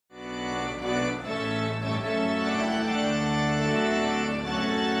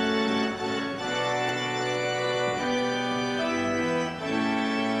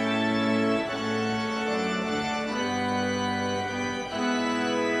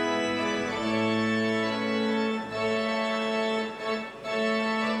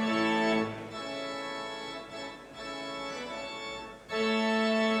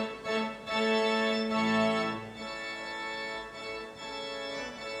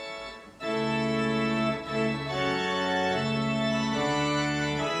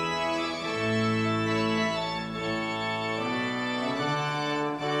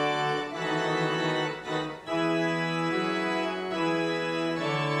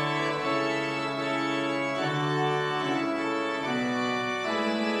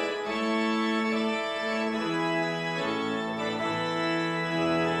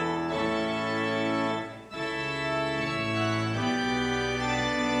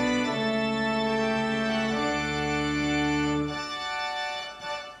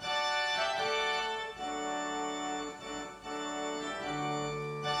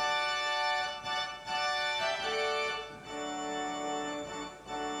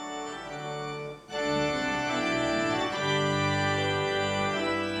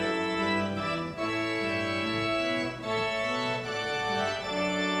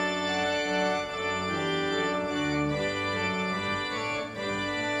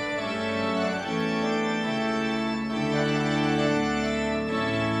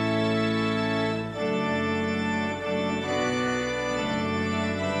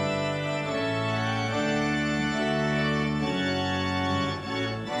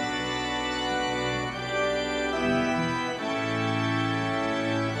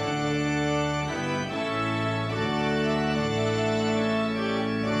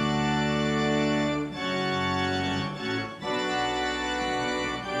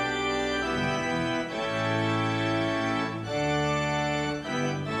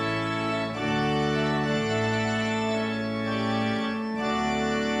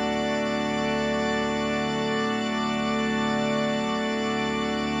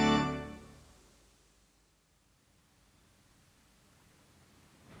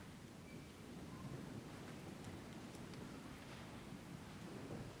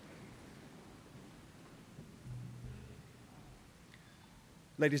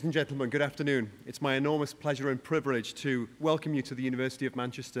Ladies and gentlemen, good afternoon. It's my enormous pleasure and privilege to welcome you to the University of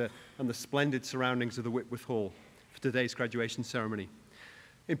Manchester and the splendid surroundings of the Whitworth Hall for today's graduation ceremony.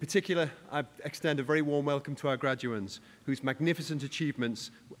 In particular, I extend a very warm welcome to our graduands, whose magnificent achievements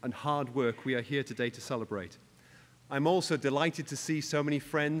and hard work we are here today to celebrate. I'm also delighted to see so many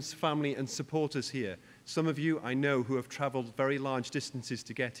friends, family, and supporters here. Some of you I know who have traveled very large distances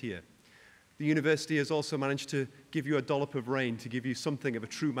to get here. The university has also managed to give you a dollop of rain to give you something of a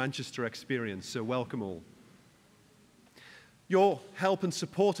true Manchester experience, so welcome all. Your help and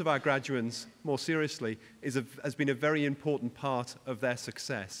support of our graduands, more seriously, has been a very important part of their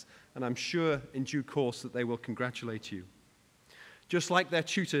success, and I'm sure in due course that they will congratulate you. Just like their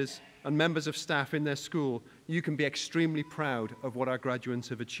tutors and members of staff in their school, you can be extremely proud of what our graduands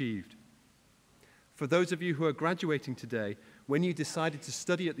have achieved. For those of you who are graduating today, when you decided to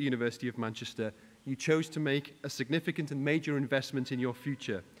study at the University of Manchester, you chose to make a significant and major investment in your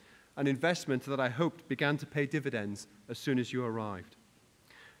future, an investment that I hoped began to pay dividends as soon as you arrived.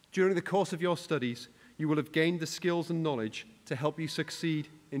 During the course of your studies, you will have gained the skills and knowledge to help you succeed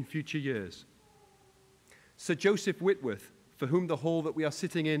in future years. Sir Joseph Whitworth, for whom the hall that we are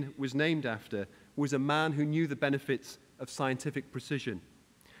sitting in was named after, was a man who knew the benefits of scientific precision.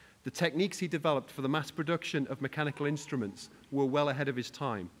 The techniques he developed for the mass production of mechanical instruments were well ahead of his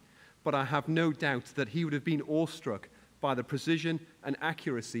time, but I have no doubt that he would have been awestruck by the precision and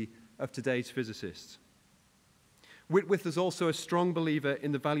accuracy of today's physicists. Whitworth was also a strong believer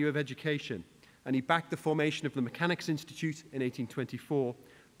in the value of education, and he backed the formation of the Mechanics Institute in 1824,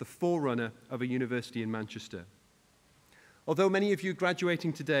 the forerunner of a university in Manchester. Although many of you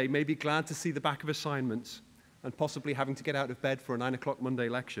graduating today may be glad to see the back of assignments, and possibly having to get out of bed for a 9 o'clock Monday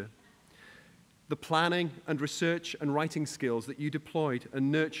lecture, the planning and research and writing skills that you deployed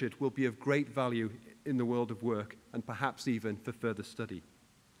and nurtured will be of great value in the world of work and perhaps even for further study.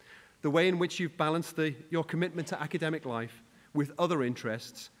 The way in which you've balanced your commitment to academic life with other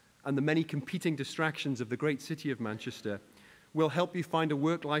interests and the many competing distractions of the great city of Manchester will help you find a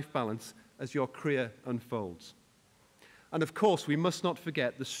work-life balance as your career unfolds. And of course, we must not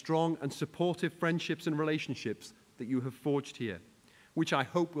forget the strong and supportive friendships and relationships that you have forged here, which I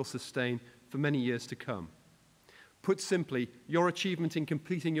hope will sustain for many years to come. Put simply, your achievement in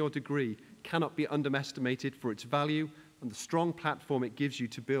completing your degree cannot be underestimated for its value and the strong platform it gives you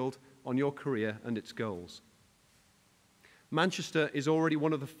to build on your career and its goals. Manchester is already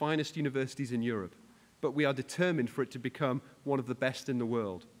one of the finest universities in Europe, but we are determined for it to become one of the best in the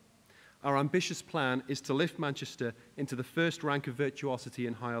world. Our ambitious plan is to lift Manchester into the first rank of virtuosity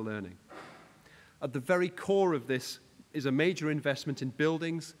in higher learning. At the very core of this is a major investment in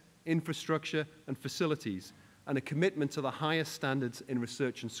buildings, infrastructure, and facilities, and a commitment to the highest standards in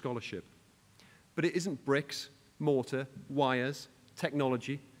research and scholarship. But it isn't bricks, mortar, wires,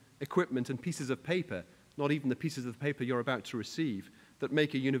 technology, equipment, and pieces of paper, not even the pieces of paper you're about to receive, that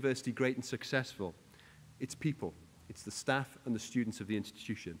make a university great and successful. It's people. It's the staff and the students of the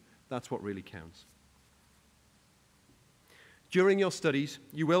institution. That's what really counts. During your studies,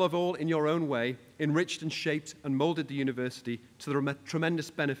 you will have all, in your own way, enriched and shaped and molded the university to the tremendous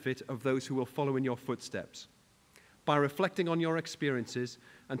benefit of those who will follow in your footsteps. By reflecting on your experiences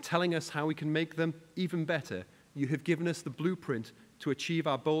and telling us how we can make them even better, you have given us the blueprint to achieve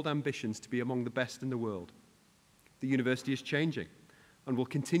our bold ambitions to be among the best in the world. The university is changing and will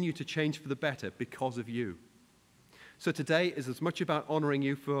continue to change for the better because of you. So today is as much about honoring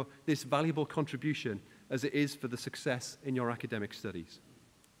you for this valuable contribution as it is for the success in your academic studies.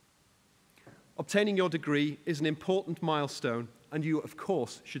 Obtaining your degree is an important milestone, and you, of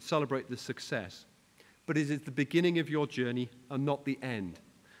course, should celebrate this success. But it is the beginning of your journey and not the end.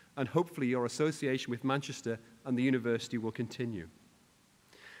 And hopefully your association with Manchester and the university will continue.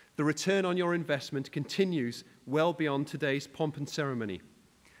 The return on your investment continues well beyond today's pomp and ceremony.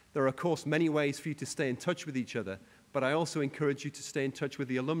 There are, of course, many ways for you to stay in touch with each other, but I also encourage you to stay in touch with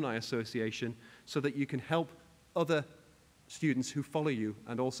the Alumni Association so that you can help other students who follow you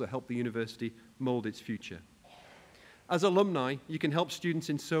and also help the university mold its future. As alumni, you can help students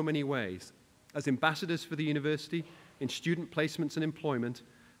in so many ways, as ambassadors for the university, in student placements and employment,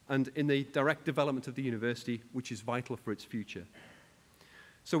 and in the direct development of the university, which is vital for its future.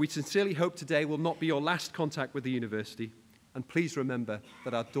 So we sincerely hope today will not be your last contact with the university, and please remember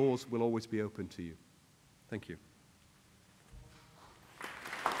that our doors will always be open to you. Thank you.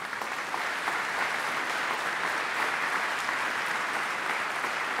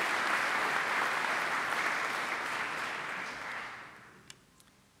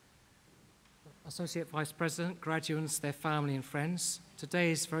 Associate Vice President, graduates, their family and friends, today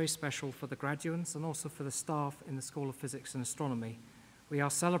is very special for the graduates and also for the staff in the School of Physics and Astronomy, We are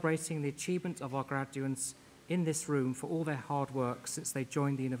celebrating the achievement of our graduates in this room for all their hard work since they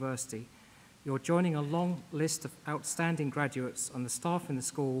joined the university. You're joining a long list of outstanding graduates, and the staff in the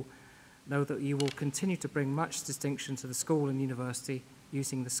school know that you will continue to bring much distinction to the school and university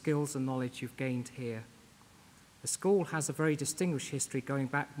using the skills and knowledge you've gained here. The school has a very distinguished history going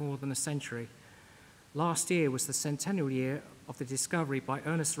back more than a century. Last year was the centennial year of the discovery by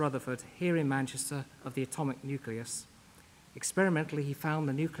Ernest Rutherford here in Manchester of the atomic nucleus. Experimentally, he found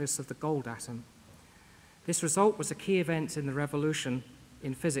the nucleus of the gold atom. This result was a key event in the revolution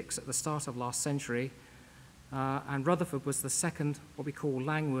in physics at the start of last century, and Rutherford was the second, what we call,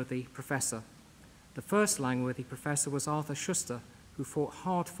 Langworthy professor. The first Langworthy professor was Arthur Schuster, who fought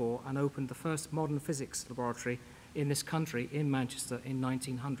hard for and opened the first modern physics laboratory in this country in Manchester in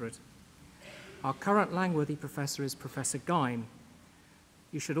 1900. Our current Langworthy professor is Professor Geim.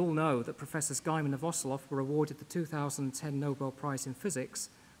 You should all know that Professors Geim and Novoselov were awarded the 2010 Nobel Prize in Physics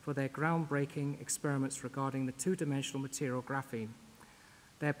for their groundbreaking experiments regarding the two-dimensional material graphene.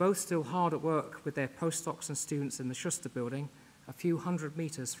 They're both still hard at work with their postdocs and students in the Schuster building, a few hundred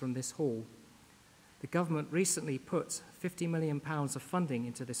meters from this hall. The government recently put £50 million of funding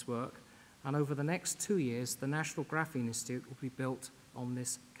into this work, and over the next 2 years, the National Graphene Institute will be built on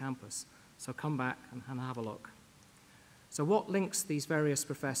this campus. So come back and have a look. So what links these various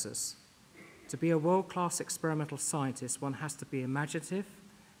professors? To be a world-class experimental scientist, one has to be imaginative,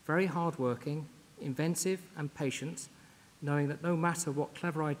 very hardworking, inventive, and patient, knowing that no matter what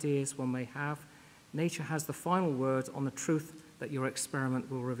clever ideas one may have, nature has the final word on the truth that your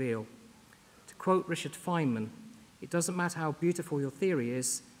experiment will reveal. To quote Richard Feynman, it doesn't matter how beautiful your theory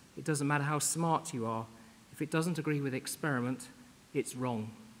is, it doesn't matter how smart you are. If it doesn't agree with the experiment, it's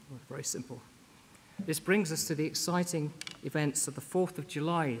wrong. Very simple. This brings us to the exciting events of the 4th of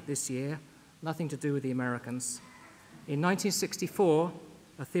July this year, nothing to do with the Americans. In 1964,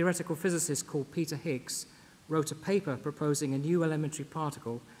 a theoretical physicist called Peter Higgs wrote a paper proposing a new elementary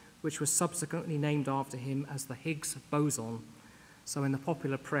particle, which was subsequently named after him as the Higgs boson. So in the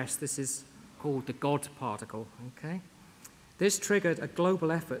popular press, this is called the God particle. Okay? This triggered a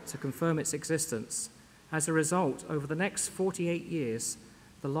global effort to confirm its existence. As a result, over the next 48 years,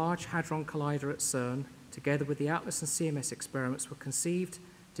 the Large Hadron Collider at CERN, together with the ATLAS and CMS experiments, were conceived,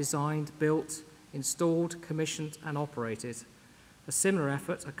 designed, built, installed, commissioned, and operated. A similar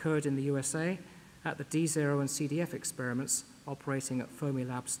effort occurred in the USA at the D0 and CDF experiments operating at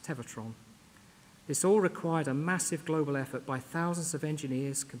Fermilab's Tevatron. This all required a massive global effort by thousands of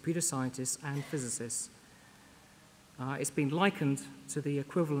engineers, computer scientists, and physicists. It's been likened to the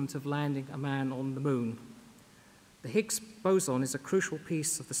equivalent of landing a man on the moon. The Higgs boson is a crucial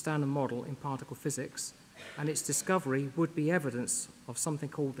piece of the Standard Model in particle physics, and its discovery would be evidence of something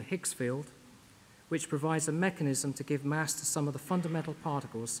called the Higgs field, which provides a mechanism to give mass to some of the fundamental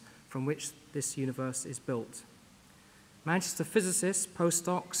particles from which this universe is built. Manchester physicists,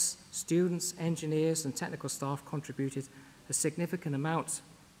 postdocs, students, engineers, and technical staff contributed a significant amount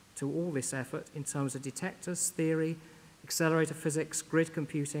to all this effort in terms of detectors, theory, accelerator physics, grid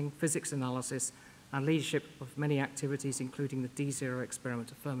computing, physics analysis, and leadership of many activities, including the D0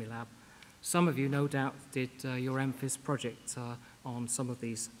 experiment at Fermilab. Some of you, no doubt, did your MPhys project on some of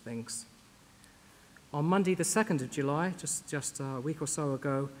these things. On Monday, the 2nd of July, just a week or so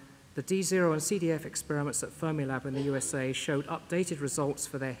ago, the D0 and CDF experiments at Fermilab in the USA showed updated results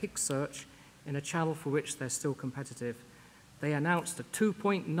for their Higgs search in a channel for which they're still competitive. They announced a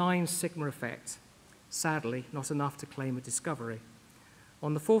 2.9 sigma effect. Sadly, not enough to claim a discovery.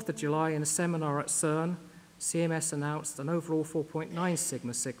 On the 4th of July, in a seminar at CERN, CMS announced an overall 4.9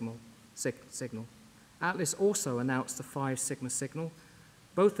 sigma signal. ATLAS also announced a 5 sigma signal.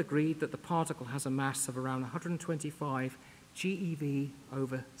 Both agreed that the particle has a mass of around 125 GeV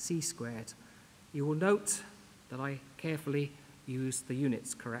over c squared. You will note that I carefully used the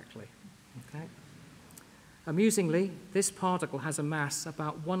units correctly. Okay? Amusingly, this particle has a mass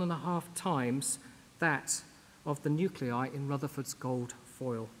about 1.5 times that of the nuclei in Rutherford's gold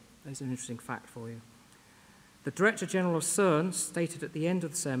foil. There's an interesting fact for you. The Director General of CERN stated at the end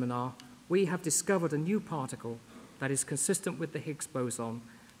of the seminar, "We have discovered a new particle that is consistent with the Higgs boson,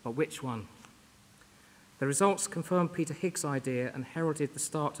 but which one?" The results confirmed Peter Higgs' idea and heralded the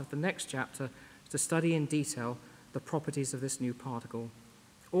start of the next chapter to study in detail the properties of this new particle.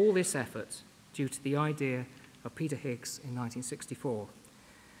 All this effort due to the idea of Peter Higgs in 1964.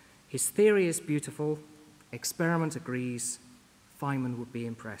 His theory is beautiful, experiment agrees, Feynman would be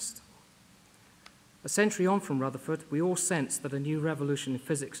impressed. A century on from Rutherford, we all sense that a new revolution in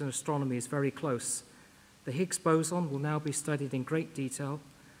physics and astronomy is very close. The Higgs boson will now be studied in great detail,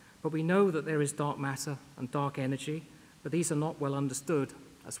 but we know that there is dark matter and dark energy, but these are not well understood.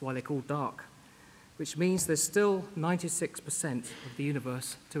 That's why they're called dark, which means there's still 96% of the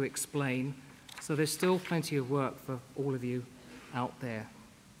universe to explain, so there's still plenty of work for all of you out there.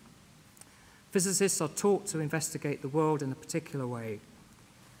 Physicists are taught to investigate the world in a particular way.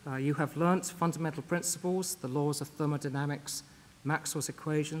 You have learnt fundamental principles, the laws of thermodynamics, Maxwell's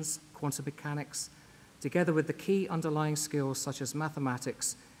equations, quantum mechanics, together with the key underlying skills such as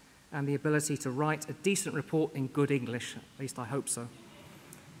mathematics and the ability to write a decent report in good English, at least I hope so.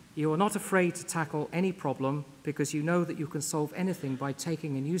 You are not afraid to tackle any problem because you know that you can solve anything by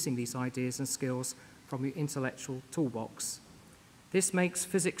taking and using these ideas and skills from your intellectual toolbox. This makes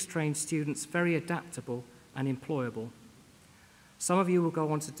physics-trained students very adaptable and employable. Some of you will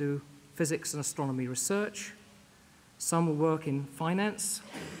go on to do physics and astronomy research. Some will work in finance,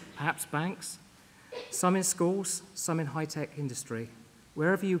 perhaps banks. Some in schools, some in high-tech industry.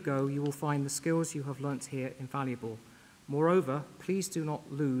 Wherever you go, you will find the skills you have learnt here invaluable. Moreover, please do not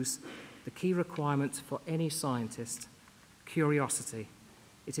lose the key requirement for any scientist, curiosity.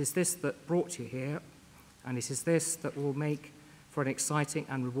 It is this that brought you here, and it is this that will make for an exciting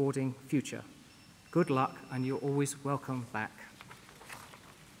and rewarding future. Good luck, and you're always welcome back.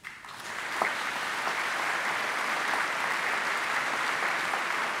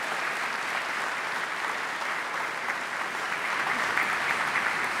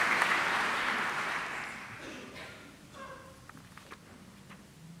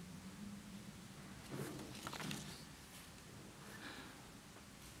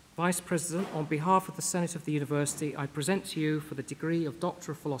 Vice President, on behalf of the Senate of the University, I present to you for the degree of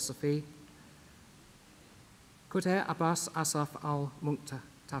Doctor of Philosophy, Qutayr Abbas Asaf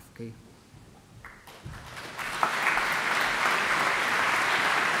al-Muntafki.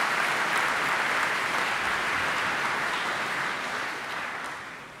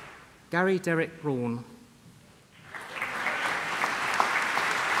 Gary Derek Braun.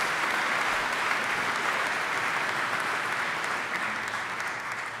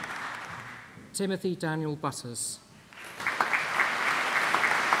 Timothy Daniel Butters.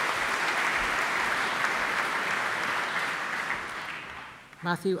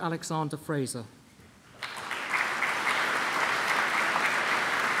 Matthew Alexander Fraser.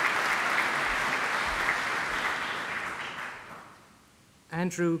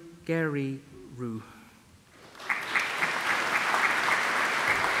 Andrew Gary Rue.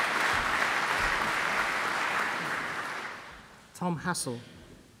 Tom Hassel.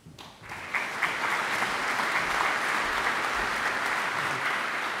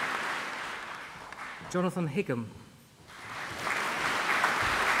 Jonathan Higham.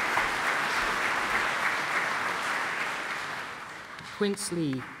 Quince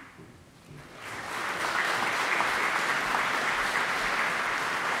Lee.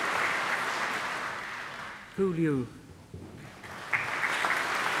 Hu Liu.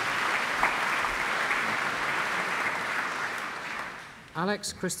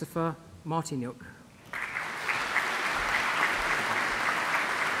 Alex Christopher Martinuk.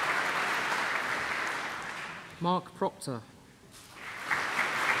 Mark Proctor.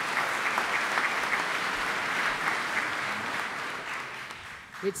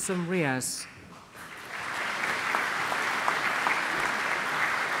 Itsam Riaz.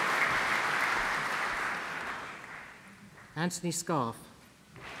 Anthony Scarf.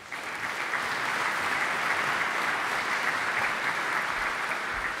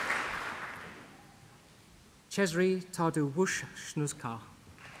 Chesri Tardu Wush Shnuzka.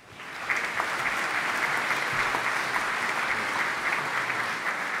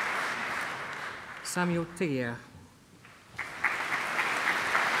 Samuel Tigier.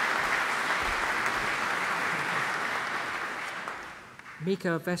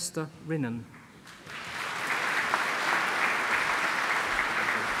 Mika Vesta Rinnan.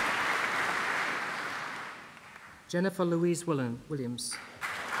 Jennifer Louise Williams.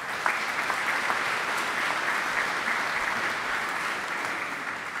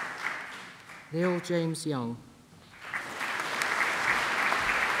 Neil James Young.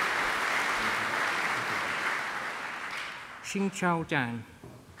 Xing Chao Zhang.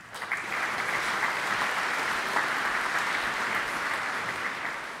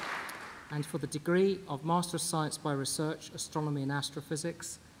 And for the degree of Master of Science by Research, Astronomy and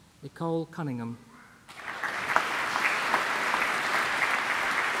Astrophysics, Nicole Cunningham.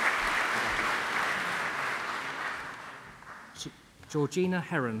 Georgina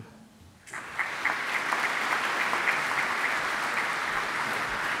Heron.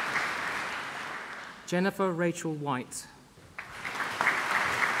 Jennifer Rachel White.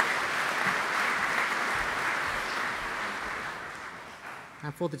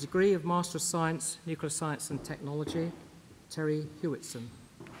 And for the degree of Master of Science, Nuclear Science and Technology, Terry Hewitson.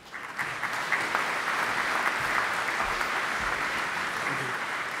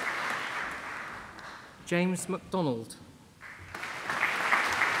 James MacDonald.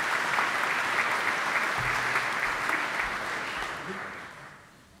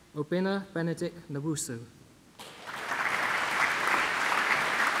 Obina Benedict Nawusu.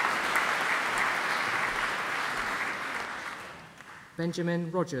 Benjamin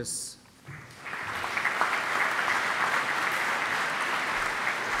Rogers.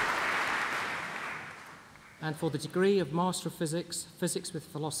 And for the degree of Master of Physics, Physics with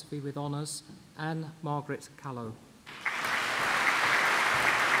Philosophy with Honours, Anne Margaret Callow.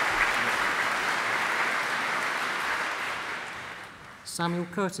 Samuel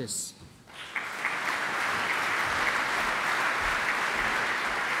Curtis.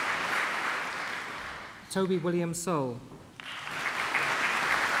 Toby William Soule.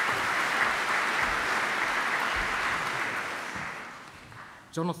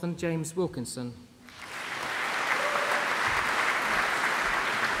 Jonathan James Wilkinson.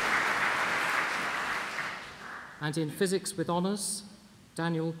 And in Physics with Honours,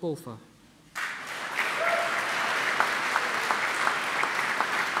 Daniel Balfour.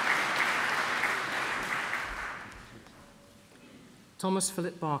 Thomas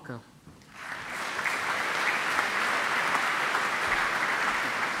Philip Barker.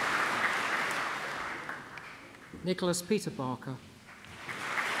 Nicholas Peter Barker.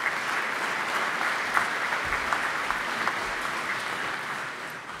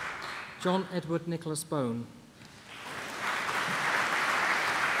 John Edward Nicholas Bone.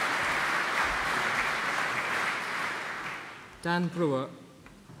 Dan Brewer.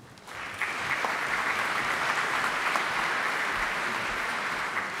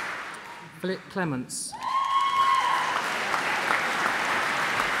 Philip Clements.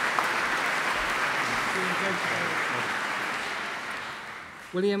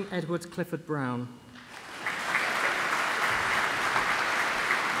 William Edward Clifford Brown.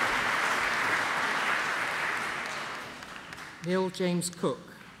 Neil James Cook.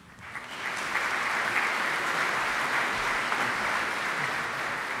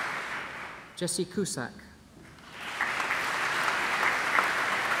 Jesse Cusack.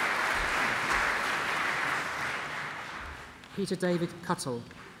 Peter David Cuttle.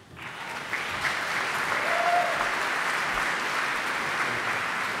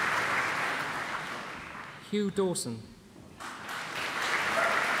 Hugh Dawson.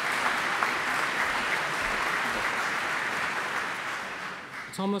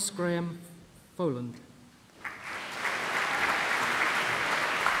 Thomas Graham Foland.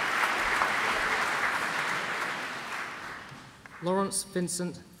 Lawrence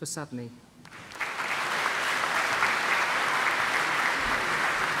Vincent Versadny.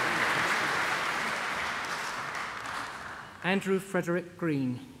 Andrew Frederick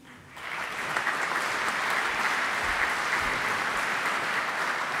Green.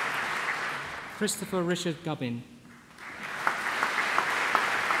 Christopher Richard Gubbin.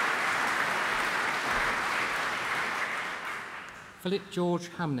 Philip George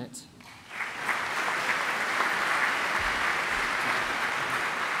Hamnet.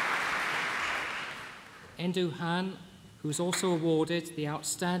 Endu Han, who is also awarded the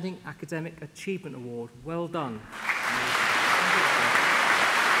Outstanding Academic Achievement Award. Well done.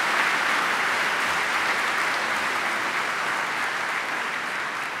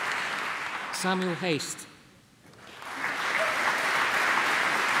 Samuel Haste.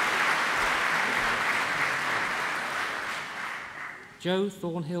 Joe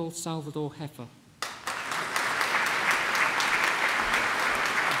Thornhill Salvador Heffer.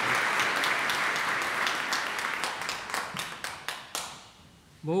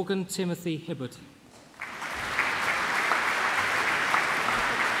 Morgan Timothy Hibbard.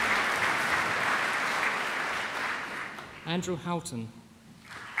 Andrew Houghton.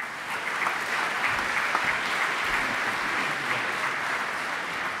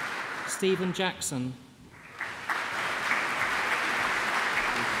 Stephen Jackson.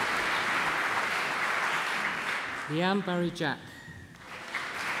 Leanne Barry Jack.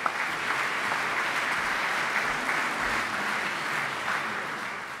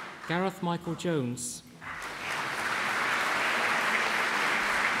 Gareth Michael Jones.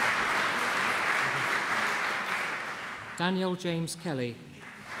 Daniel James Kelly.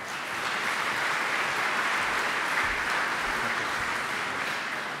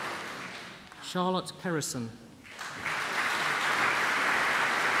 Charlotte Kerrison.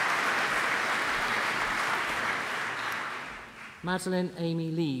 Madeline Amy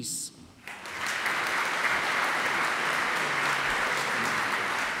Lees.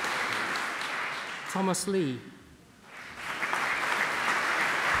 Thomas Lee.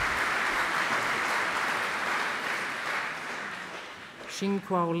 Xing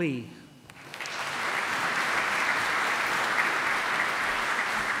Kuo Li.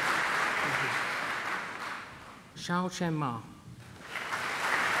 Xiao Chen Ma.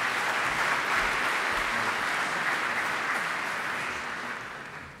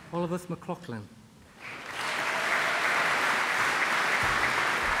 Oliver McLaughlin.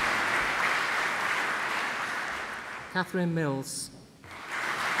 Catherine Mills.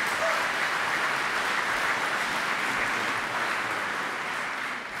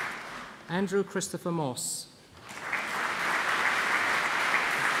 Andrew Christopher Moss.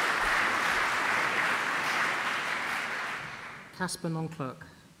 Casper Nonclerc.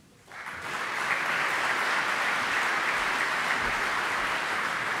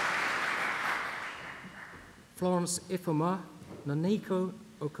 Florence Ifoma Noniko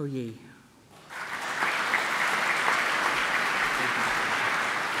Okoye.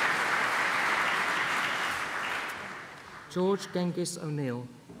 George Genghis O'Neill.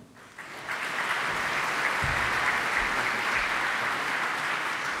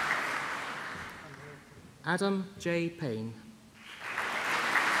 Adam J. Payne.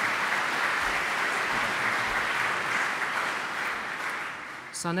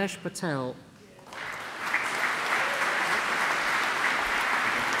 Sanesh Patel.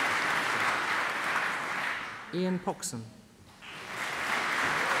 Ian Poxon.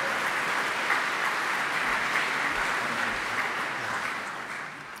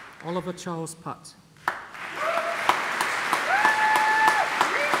 Oliver Charles Putt.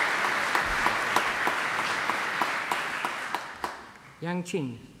 Yang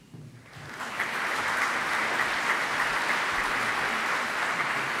Qin.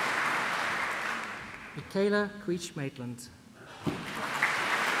 Michaela Creech-Maitland.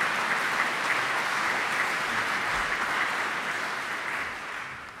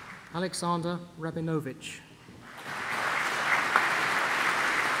 Alexander Rabinovich.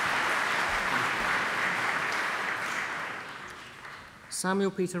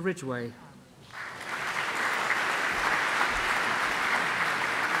 Samuel Peter Ridgway.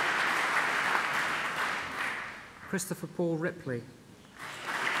 Christopher Paul Ripley.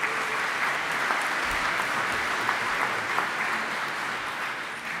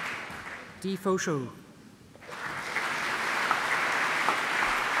 Di Fo Shou.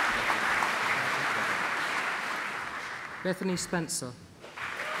 Bethany Spencer.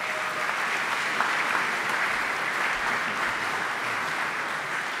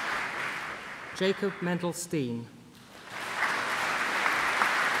 Jacob Mendel Steen.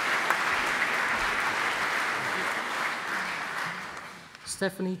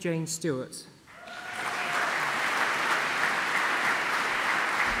 Stephanie Jane Stewart.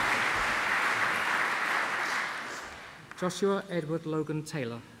 Joshua Edward Logan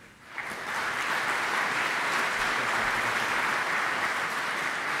Taylor.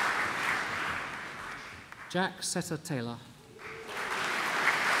 Jack Setter Taylor.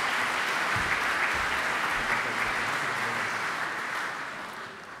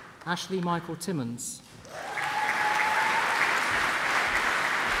 Ashley Michael Timmons.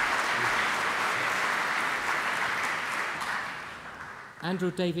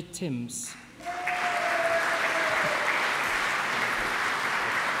 Andrew David Timms.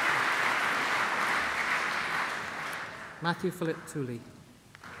 Matthew Philip Tooley.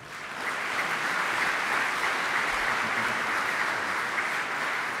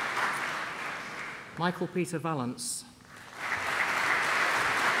 Michael Peter Valance.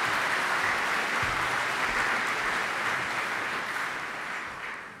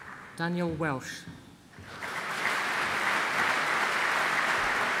 Daniel Welsh.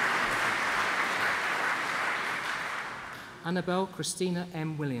 Annabelle Christina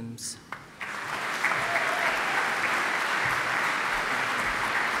M. Williams.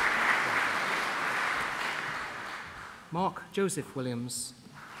 Mark Joseph Williams.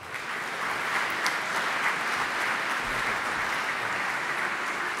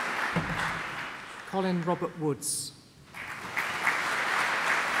 Colin Robert Woods.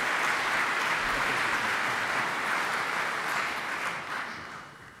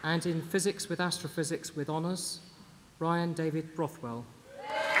 And in Physics with Astrophysics with Honours, Ryan David Brothwell.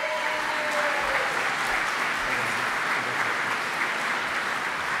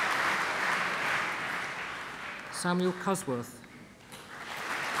 Samuel Cusworth.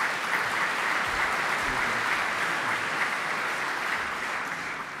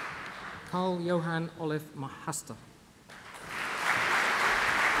 Carl Johan Olive Mahasta.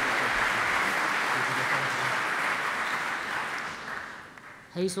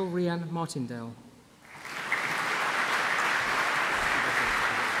 Hazel Rianne Martindale.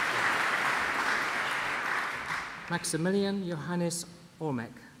 Maximilian Johannes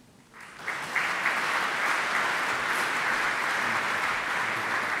Ormek.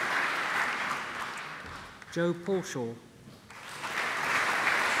 Joe Paulshaw.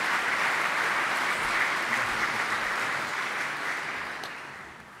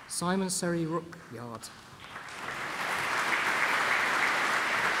 Simon Seri Rookyard.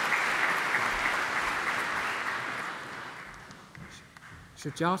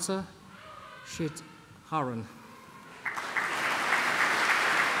 Shujata Shidharan.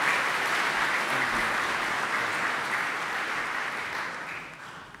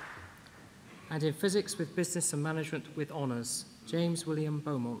 And in physics with business and management with honours, James William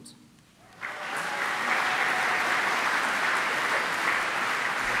Beaumont.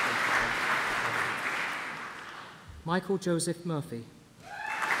 Michael Joseph Murphy.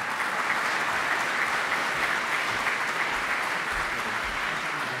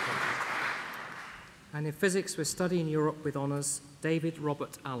 And in physics with study in Europe with honours, David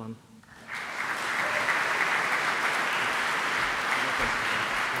Robert Allen.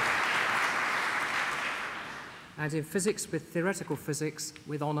 And in physics with theoretical physics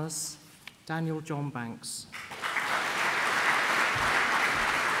with honours, Daniel John Banks.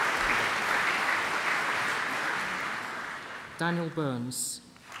 Daniel Burns.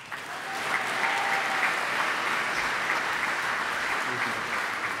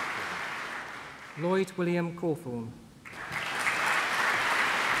 Lloyd William Cawthorne.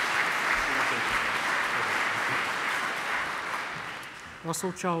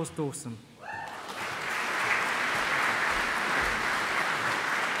 Russell Charles Dawson.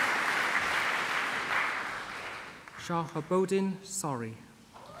 Shahabodin Sari.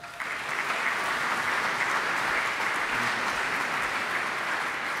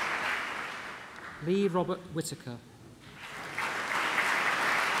 Lee Robert Whitaker.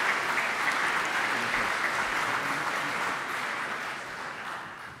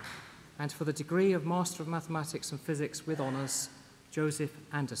 And for the degree of Master of Mathematics and Physics with honours, Joseph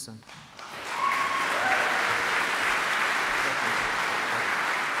Anderson.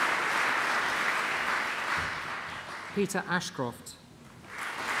 Peter Ashcroft.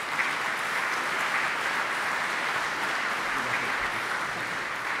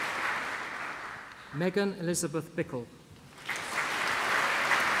 Megan Elizabeth Bickle.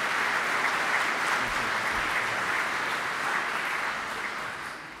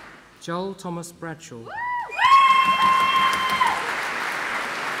 Joel Thomas Bradshaw.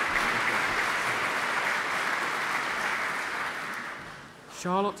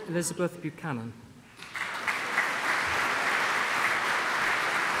 Charlotte Elizabeth Buchanan.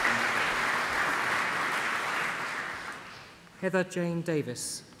 Heather Jane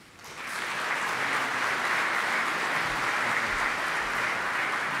Davis.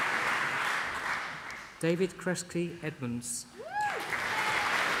 David Kresge Edmonds.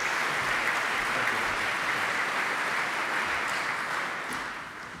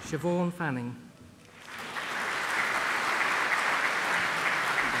 Siobhan Fanning.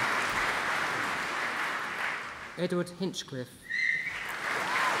 Edward Hinchcliffe.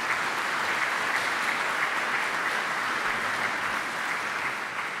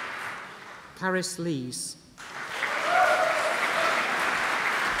 Caris Lees.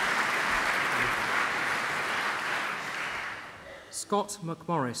 Scott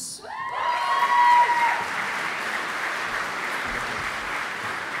McMorris.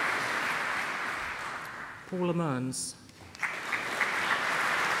 Paula Mearns.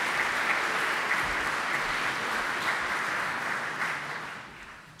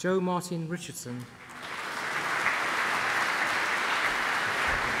 Joe Martin Richardson.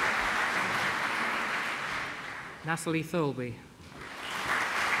 Natalie Thirlby.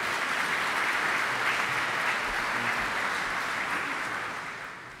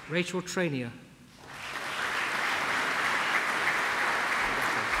 Rachel Trainier.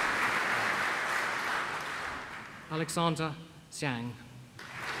 Alexander Xiang.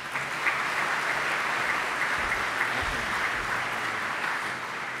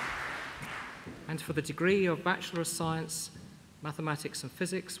 And for the degree of Bachelor of Science, Mathematics and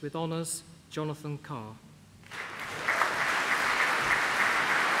Physics with honours, Jonathan Carr.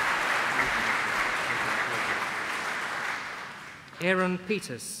 Aaron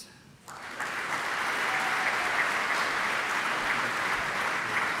Peters.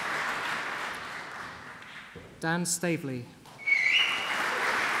 Dan Staveley.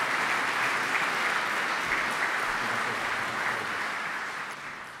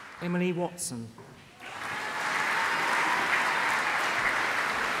 Emily Watson.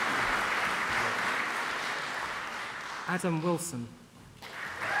 Adam Wilson.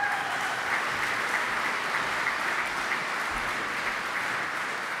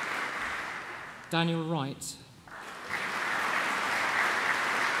 Daniel Wright.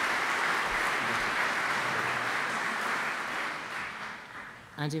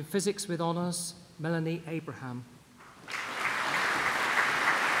 And in physics with honours, Melanie Abraham.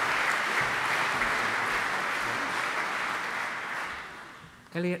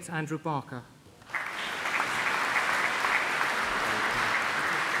 Elliot Andrew Barker.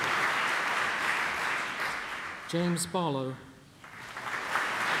 James Barlow.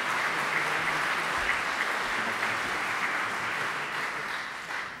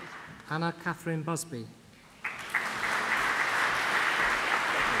 Anna Catherine Busby.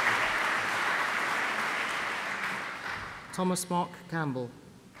 Thomas Mark Campbell.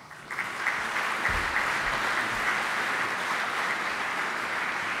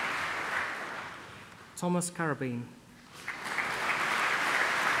 Thomas Carabine.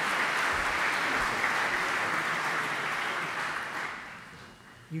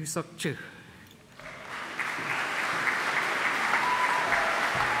 Yu Suk Chu.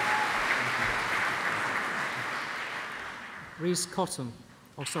 Reese Cotton.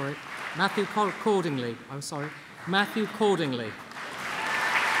 Oh, sorry. Matthew Cordingley. I'm sorry. Matthew Cordingley.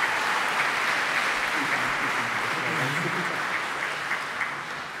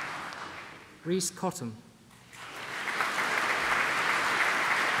 Reese Cotton.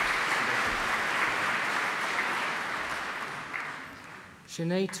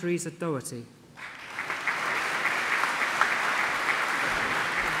 Sinead Teresa Doherty.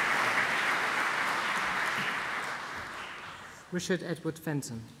 Richard Edward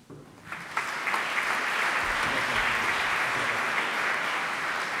Fenton.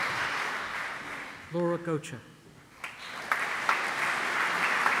 Laura Gocher.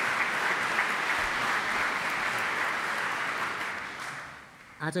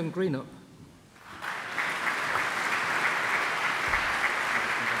 Adam Greenup.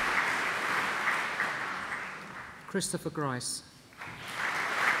 Christopher Grice.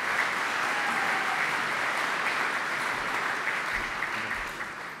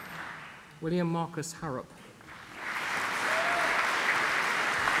 William Marcus Harrop.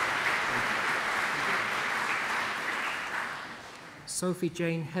 Sophie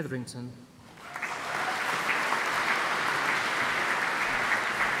Jane Hetherington.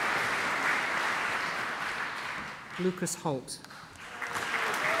 Lucas Holt.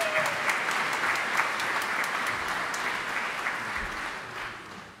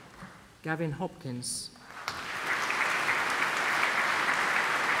 Gavin Hopkins.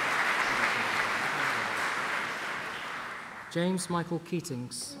 James Michael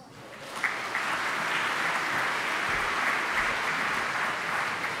Keatings.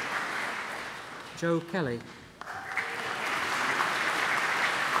 Joe Kelly.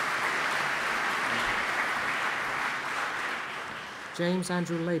 James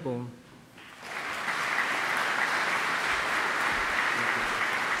Andrew Laybourne.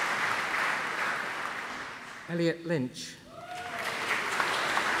 Elliot Lynch.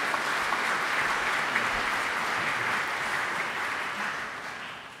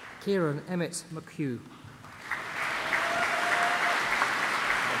 Kieran Emmett McHugh.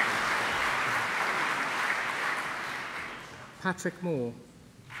 Patrick Moore.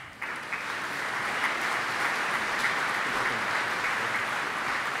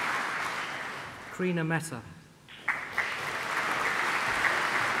 Karina Mehta.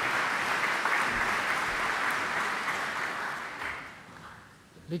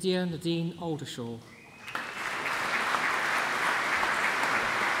 Lydia Nadine Aldershaw.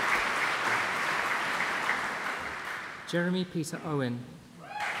 Jeremy Peter Owen.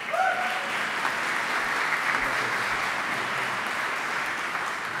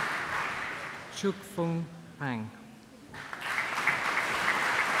 Chuk Fung Pang.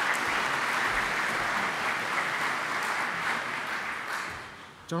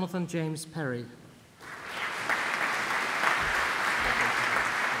 Jonathan James Perry.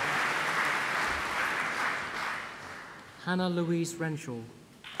 Hannah Louise Renshaw.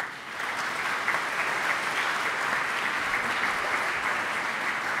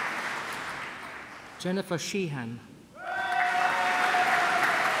 Jennifer Sheehan.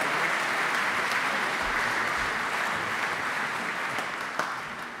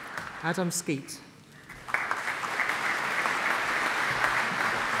 Adam Skeet.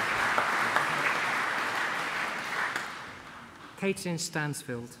 Caitlin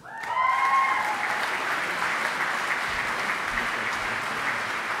Stansfield.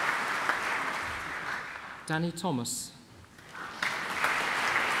 Danny Thomas.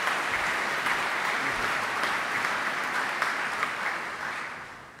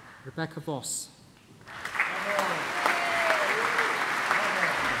 Rebecca Voss.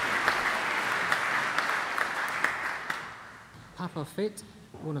 Papa Fit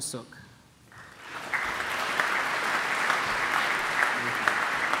Wunasuk.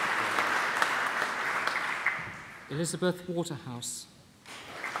 Elizabeth Waterhouse.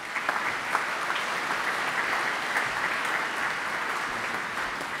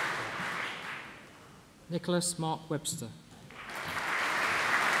 Nicholas Mark Webster.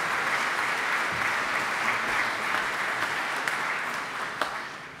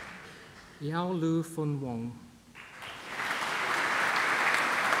 Yao Lu Fun Wong.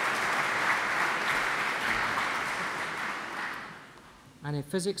 And in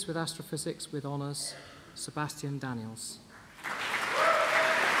physics with astrophysics with honours, Sebastian Daniels.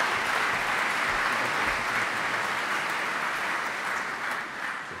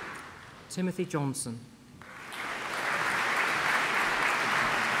 Timothy Johnson.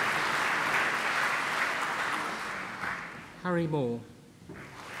 Harry Moore.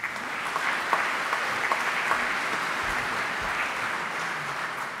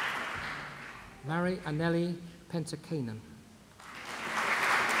 Mary Anneli Pentakainen.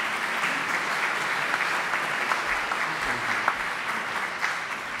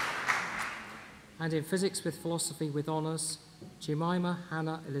 And in physics with philosophy with honours, Jemima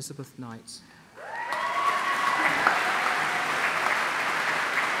Hannah Elizabeth Knight.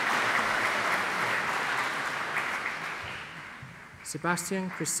 Sebastian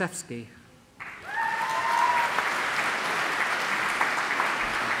Krzyzewski.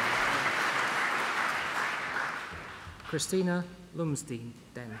 Christina Lumsden.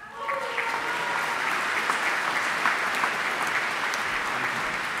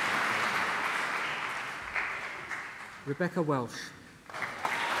 Rebecca Welsh.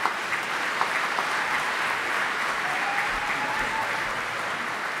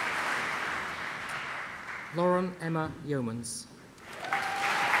 Lauren Emma Yeomans.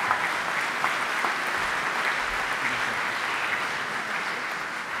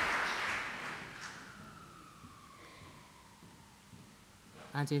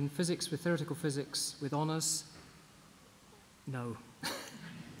 And in physics with theoretical physics with honours, no.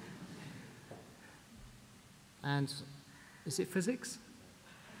 And is it physics?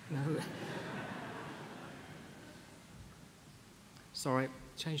 No. Sorry,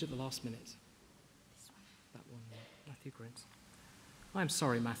 changed at the last minute. That one, Matthew Grint. I'm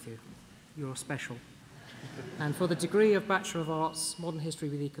sorry, Matthew. You're special. And for the degree of Bachelor of Arts, Modern History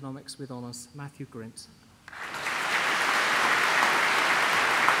with Economics with honours, Matthew Grint.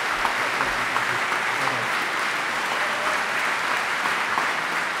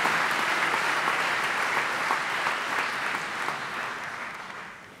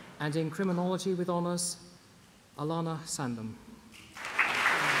 And in criminology with honours, Alana Sandham.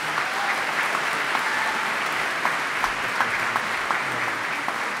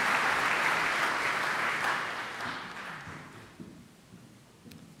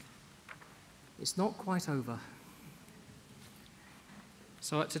 It's not quite over.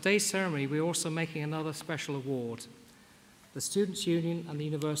 So at today's ceremony, we're also making another special award. The Students' Union and the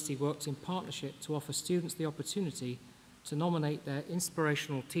university worked in partnership to offer students the opportunity to nominate their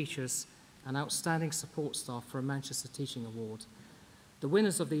inspirational teachers and outstanding support staff for a Manchester Teaching Award. The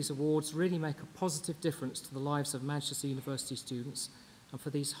winners of these awards really make a positive difference to the lives of Manchester University students, and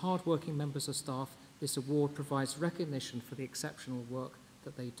for these hard-working members of staff, this award provides recognition for the exceptional work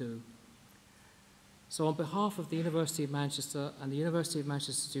that they do. So on behalf of the University of Manchester and the University of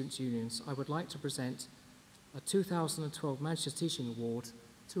Manchester Students' Unions, I would like to present a 2012 Manchester Teaching Award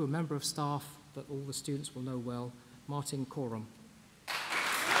to a member of staff that all the students will know well, Martin Coram.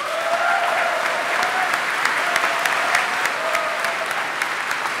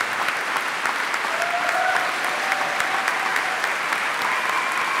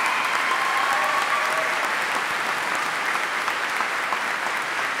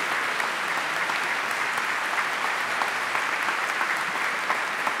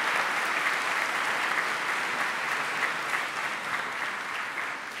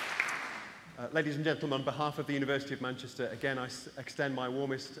 Ladies and gentlemen, on behalf of the University of Manchester, again I extend my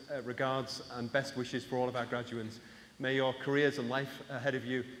warmest regards and best wishes for all of our graduates. May your careers and life ahead of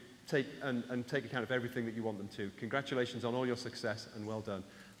you take account of everything that you want them to. Congratulations on all your success and well done.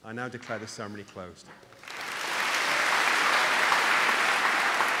 I now declare this ceremony closed.